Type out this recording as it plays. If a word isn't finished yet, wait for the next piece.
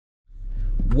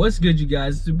What's good, you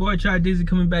guys? It's your boy Dizzy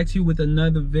coming back to you with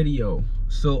another video.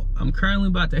 So I'm currently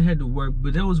about to head to work,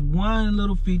 but there was one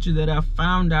little feature that I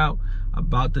found out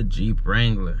about the Jeep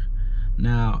Wrangler.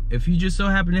 Now, if you just so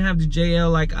happen to have the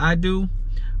JL like I do,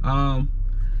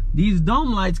 these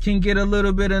dome lights can get a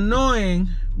little bit annoying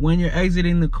when you're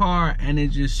exiting the car and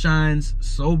it just shines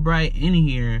so bright in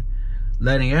here,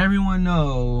 letting everyone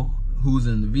know who's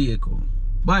in the vehicle.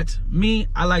 But me,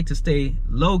 I like to stay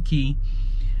low-key.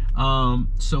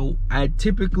 So I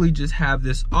typically just have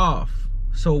this off.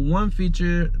 So one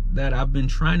feature that I've been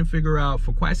trying to figure out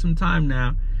for quite some time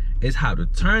now is how to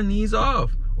turn these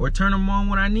off or turn them on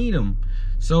when I need them.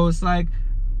 So it's like,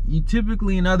 you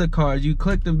typically in other cars, you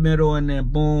click the middle and then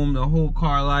boom, the whole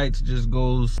car lights just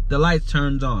goes, the lights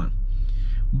turns on.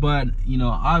 But you know,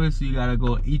 obviously you gotta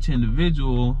go each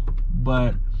individual,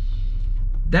 but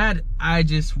that I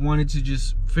just wanted to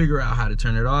just figure out how to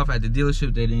turn it off. At the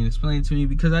dealership, they didn't explain it to me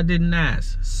because I didn't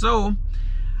ask. So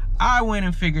I went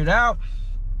and figured out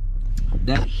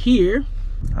that here,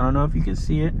 I don't know if you can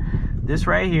see it, this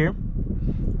right here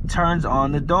turns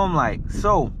on the dome light.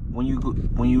 So when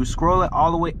you scroll it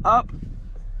all the way up,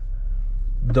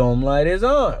 dome light is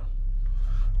on.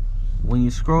 When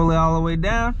you scroll it all the way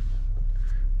down,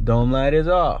 dome light is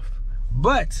off.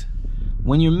 But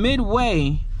when you're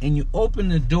midway and you open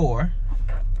the door,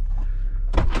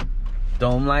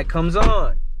 dome light comes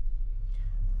on.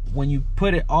 When you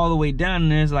put it all the way down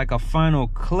and there's like a final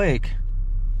click,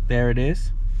 there it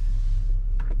is.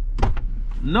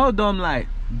 No dome light.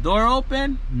 Door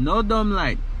open, no dome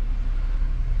light.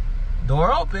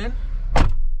 Door open,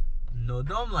 no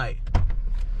dome light.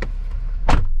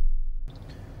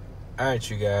 Alright,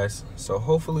 you guys, so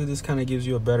hopefully this kind of gives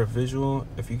you a better visual.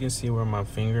 If you can see where my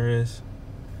finger is.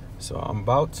 So I'm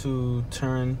about to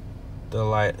turn the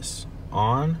lights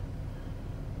on.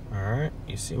 Alright,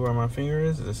 you see where my finger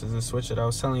is? This is the switch that I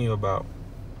was telling you about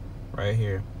right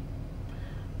here.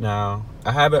 Now,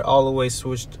 I have it all the way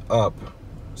switched up,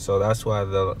 so that's why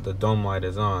the dome light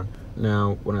is on.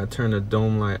 Now, when I turn the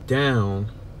dome light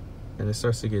down and it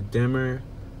starts to get dimmer,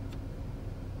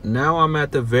 now I'm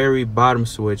at the very bottom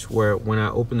switch where when I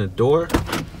open the door,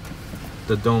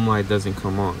 the dome light doesn't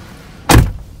come on,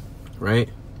 right?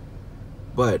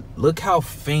 But look how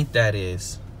faint that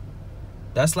is.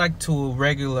 That's like to a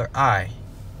regular eye.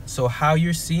 So how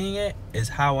you're seeing it is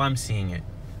how I'm seeing it.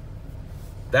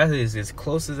 That is as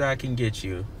close as I can get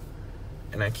you.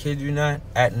 And I kid you not,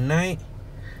 at night,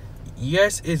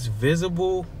 yes, it's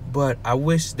visible, but I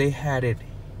wish they had it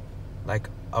like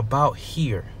about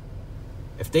here.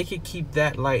 If they could keep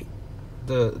that light,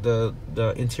 the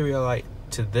interior light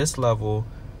to this level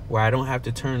where I don't have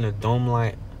to turn the dome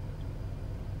light,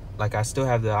 like I still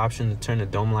have the option to turn the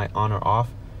dome light on or off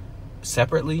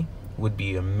separately, would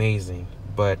be amazing.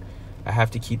 But I have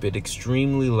to keep it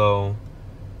extremely low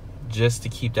just to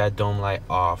keep that dome light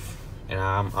off. And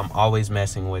I'm always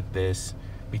messing with this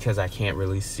because I can't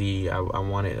really see. I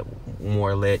want it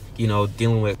more lit. You know,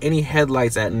 dealing with any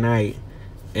headlights at night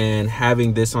and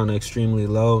having this on extremely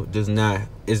low is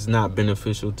not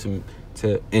beneficial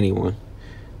to anyone.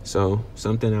 So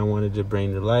something I wanted to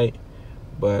bring to light,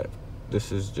 but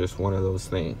this is just one of those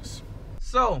things.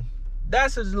 So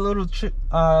that's a little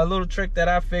trick that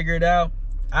I figured out.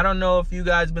 I don't know if you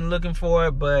guys been looking for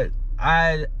it, but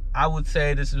I would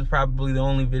say this is probably the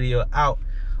only video out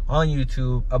on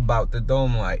YouTube about the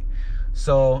dome light.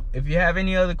 So if you have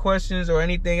any other questions or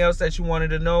anything else that you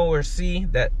wanted to know or see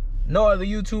that no other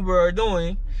YouTuber are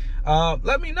doing,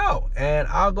 let me know and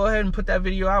I'll go ahead and put that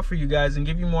video out for you guys and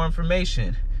give you more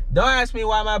information. Don't ask me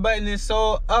why my button is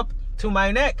so up to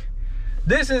my neck.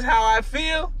 This is how I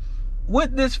feel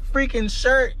with this freaking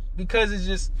shirt because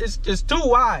it's just too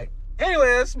wide.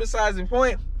 Anyway, that's besides the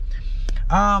point.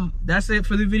 That's it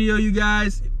for the video, you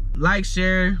guys. Like,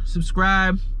 share,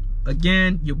 subscribe.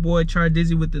 Again, your boy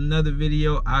Dizzy with another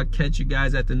video. I'll catch you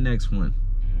guys at the next one.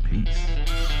 Peace.